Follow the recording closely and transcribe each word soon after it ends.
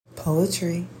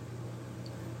Poetry.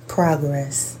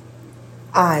 Progress.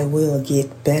 I will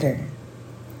get better.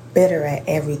 Better at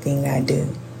everything I do.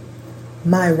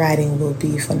 My writing will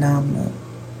be phenomenal.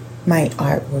 My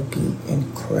art will be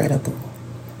incredible.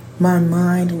 My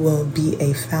mind will be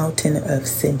a fountain of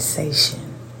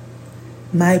sensation.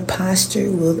 My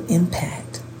posture will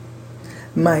impact.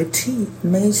 My teeth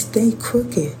may stay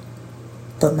crooked,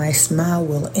 but my smile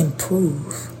will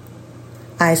improve.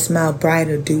 I smile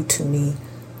brighter due to me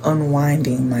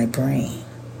unwinding my brain.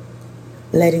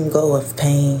 Letting go of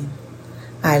pain.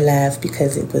 I laugh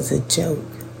because it was a joke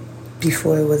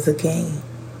before it was a game.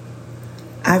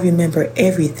 I remember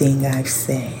everything I've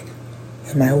said,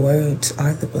 and my words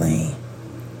are the blame.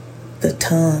 The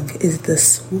tongue is the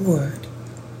sword,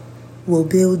 will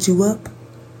build you up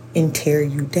and tear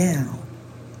you down.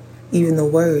 Even the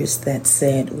words that's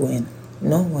said when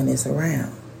no one is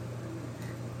around.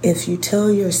 If you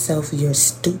tell yourself you're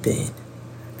stupid,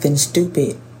 then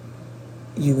stupid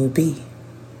you will be.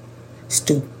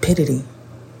 Stupidity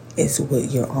is what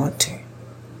you'll alter.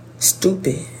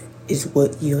 Stupid is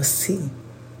what you'll see.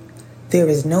 There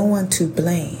is no one to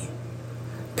blame.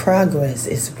 Progress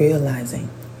is realizing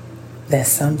that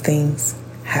some things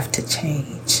have to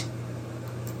change.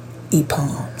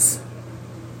 E-Palms.